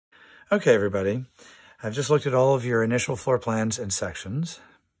Okay, everybody. I've just looked at all of your initial floor plans and sections.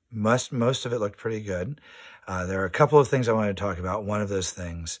 Most of it looked pretty good. There are a couple of things I wanted to talk about. One of those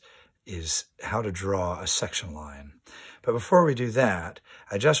things is how to draw a section line. But before we do that,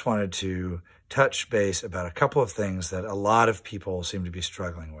 I just wanted to touch base about a couple of things that a lot of people seem to be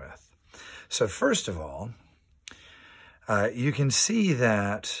struggling with. So first of all, you can see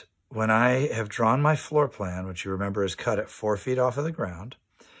that when I have drawn my floor plan, which you remember is cut at 4 feet off of the ground,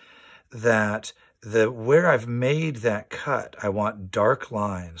 that where I've made that cut, I want dark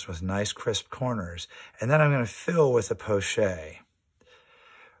lines with nice crisp corners, and then I'm going to fill with a poché.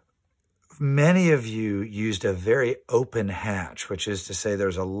 Many of you used a very open hatch, which is to say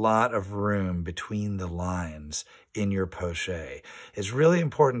there's a lot of room between the lines in your poché. It's really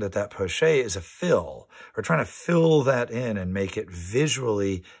important that that poché is a fill. We're trying to fill that in and make it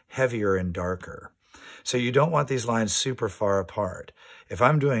visually heavier and darker. So you don't want these lines super far apart. If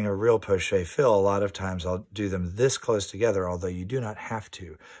I'm doing a real poché fill, a lot of times I'll do them this close together, although you do not have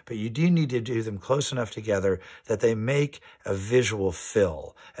to. But you do need to do them close enough together that they make a visual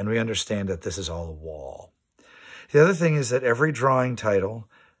fill, and we understand that this is all a wall. The other thing is that every drawing title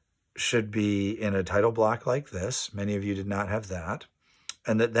should be in a title block like this. Many of you did not have that.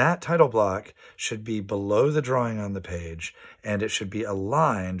 And that title block should be below the drawing on the page, and it should be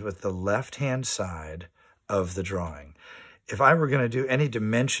aligned with the left-hand side of the drawing. If I were going to do any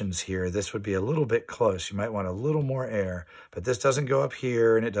dimensions here, this would be a little bit close. You might want a little more air, but this doesn't go up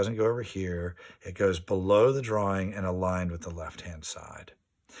here and it doesn't go over here. It goes below the drawing and aligned with the left-hand side.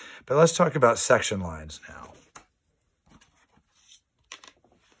 But let's talk about section lines now.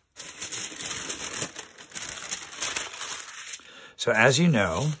 So as you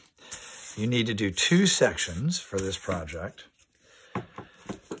know, you need to do 2 sections for this project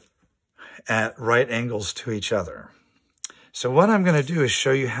at right angles to each other. So what I'm going to do is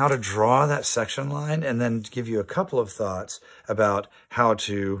show you how to draw that section line and then give you a couple of thoughts about how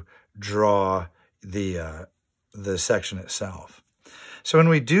to draw the section itself. So when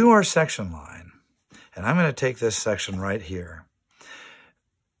we do our section line, and I'm going to take this section right here,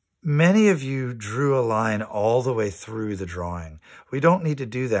 many of you drew a line all the way through the drawing. We don't need to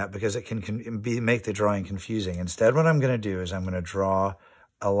do that because it can make the drawing confusing. Instead, what I'm going to do is I'm going to draw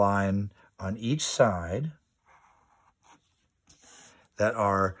a line on each side that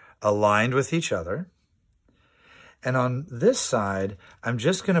are aligned with each other. And on this side, I'm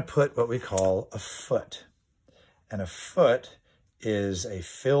just going to put what we call a foot. And a foot is a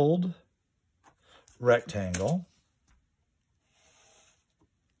filled rectangle.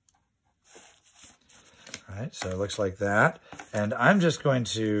 All right, so it looks like that. And I'm just going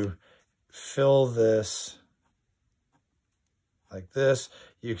to fill this like this.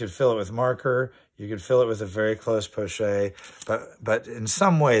 You could fill it with marker. You could fill it with a very close poché, but in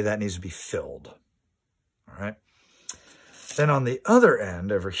some way that needs to be filled. All right. Then on the other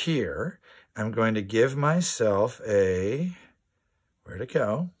end over here, I'm going to give myself a, where'd it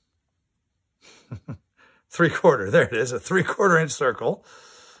go? 3/4, there it is, a 3/4 inch circle.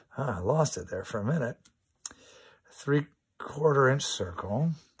 I lost it there for a minute. 3/4 inch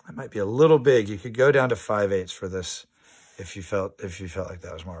circle. That might be a little big. You could go down to 5/8 for this if you felt like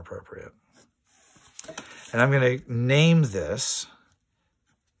that was more appropriate. And I'm going to name this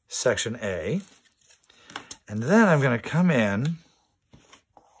section A. And then I'm going to come in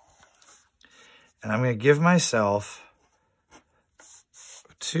and I'm going to give myself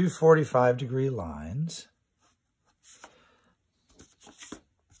 2 45-degree lines.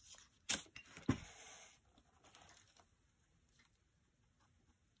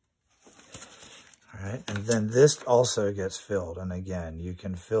 All right, and then this also gets filled. And again, you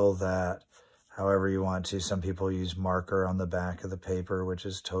can fill that however you want to. Some people use marker on the back of the paper, which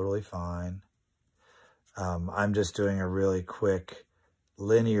is totally fine. I'm just doing a really quick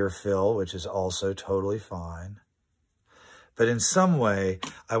linear fill, which is also totally fine. But in some way,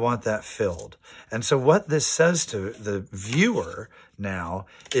 I want that filled. And so what this says to the viewer now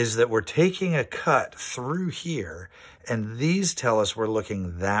is that we're taking a cut through here, and these tell us we're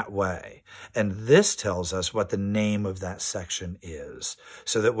looking that way. And this tells us what the name of that section is,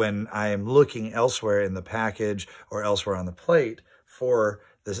 so that when I am looking elsewhere in the package or elsewhere on the plate for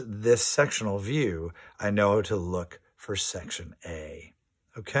this sectional view, I know to look for section A.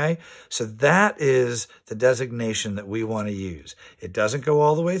 Okay, so that is the designation that we want to use. It doesn't go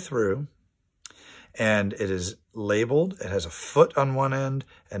all the way through, and it is labeled. It has a foot on one end,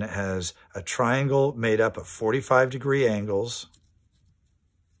 and it has a triangle made up of 45-degree angles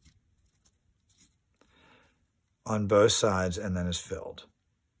on both sides, and then is filled.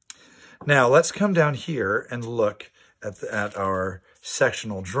 Now let's come down here and look at our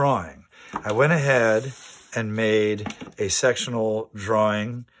sectional drawing. I went ahead and made a sectional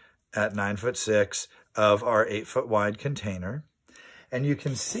drawing at 9'6" of our 8-foot wide container. And you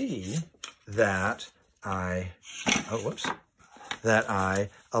can see that I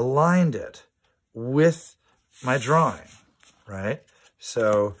aligned it with my drawing, right?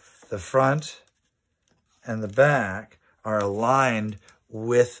 So the front and the back are aligned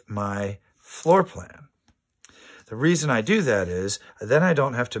with my floor plan. The reason I do that is then I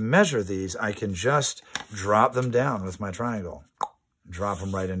don't have to measure these. I can just drop them down with my triangle, drop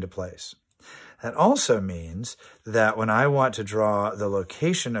them right into place. That also means that when I want to draw the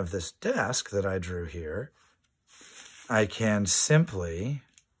location of this desk that I drew here, I can simply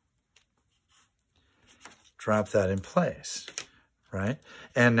drop that in place, right?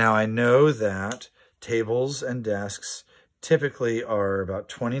 And now I know that tables and desks typically are about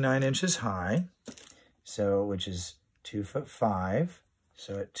 29 inches high, so which is 2'5".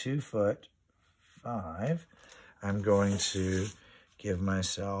 So at 2'5", I'm going to give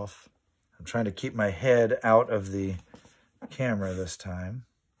myself, I'm trying to keep my head out of the camera this time.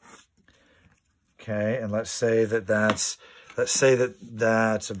 Okay, and let's say that that's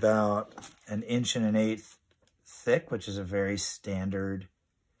about 1 1/8" thick, which is a very standard,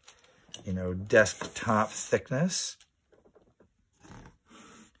 desktop thickness.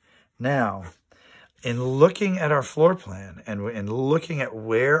 Now, in looking at our floor plan and in looking at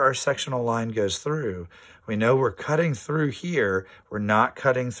where our sectional line goes through, we know we're cutting through here, we're not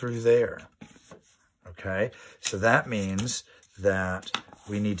cutting through there. Okay, so that means that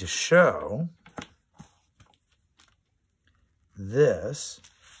we need to show this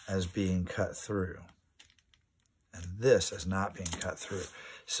as being cut through and this as not being cut through.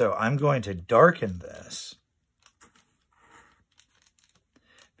 So I'm going to darken this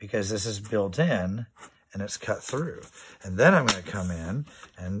because this is built in and it's cut through. And then I'm going to come in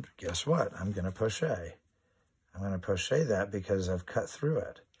and guess what? I'm going to poche. I'm going to poche that because I've cut through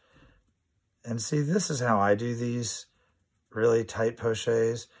it. And see, this is how I do these really tight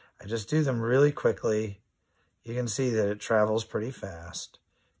poches. I just do them really quickly. You can see that it travels pretty fast.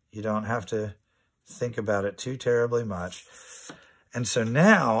 You don't have to think about it too terribly much. And so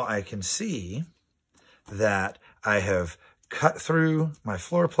now I can see that I have cut through my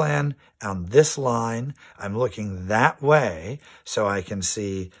floor plan on this line. I'm looking that way so I can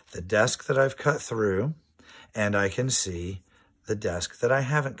see the desk that I've cut through and I can see the desk that I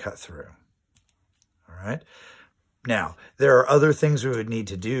haven't cut through. All right. Now, there are other things we would need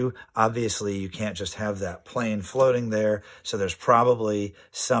to do. Obviously, you can't just have that plane floating there. So there's probably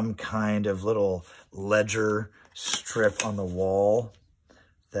some kind of little ledger strip on the wall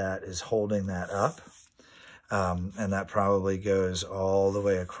that is holding that up. And that probably goes all the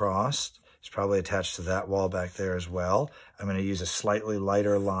way across. It's probably attached to that wall back there as well. I'm going to use a slightly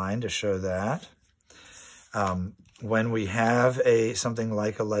lighter line to show that. When we have something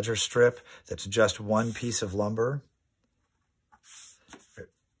like a ledger strip that's just one piece of lumber,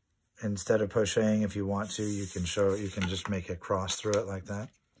 instead of pocheing, if you want to, you can just make a cross through it like that.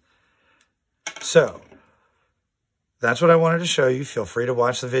 So that's what I wanted to show you. Feel free to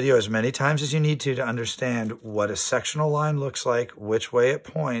watch the video as many times as you need to understand what a sectional line looks like, which way it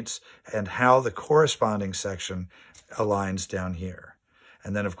points, and how the corresponding section aligns down here.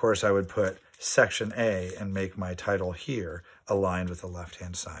 And then, of course, I would put section A and make my title here aligned with the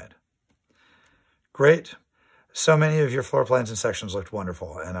left-hand side. Great. So many of your floor plans and sections looked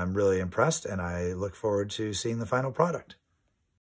wonderful, and I'm really impressed, and I look forward to seeing the final product.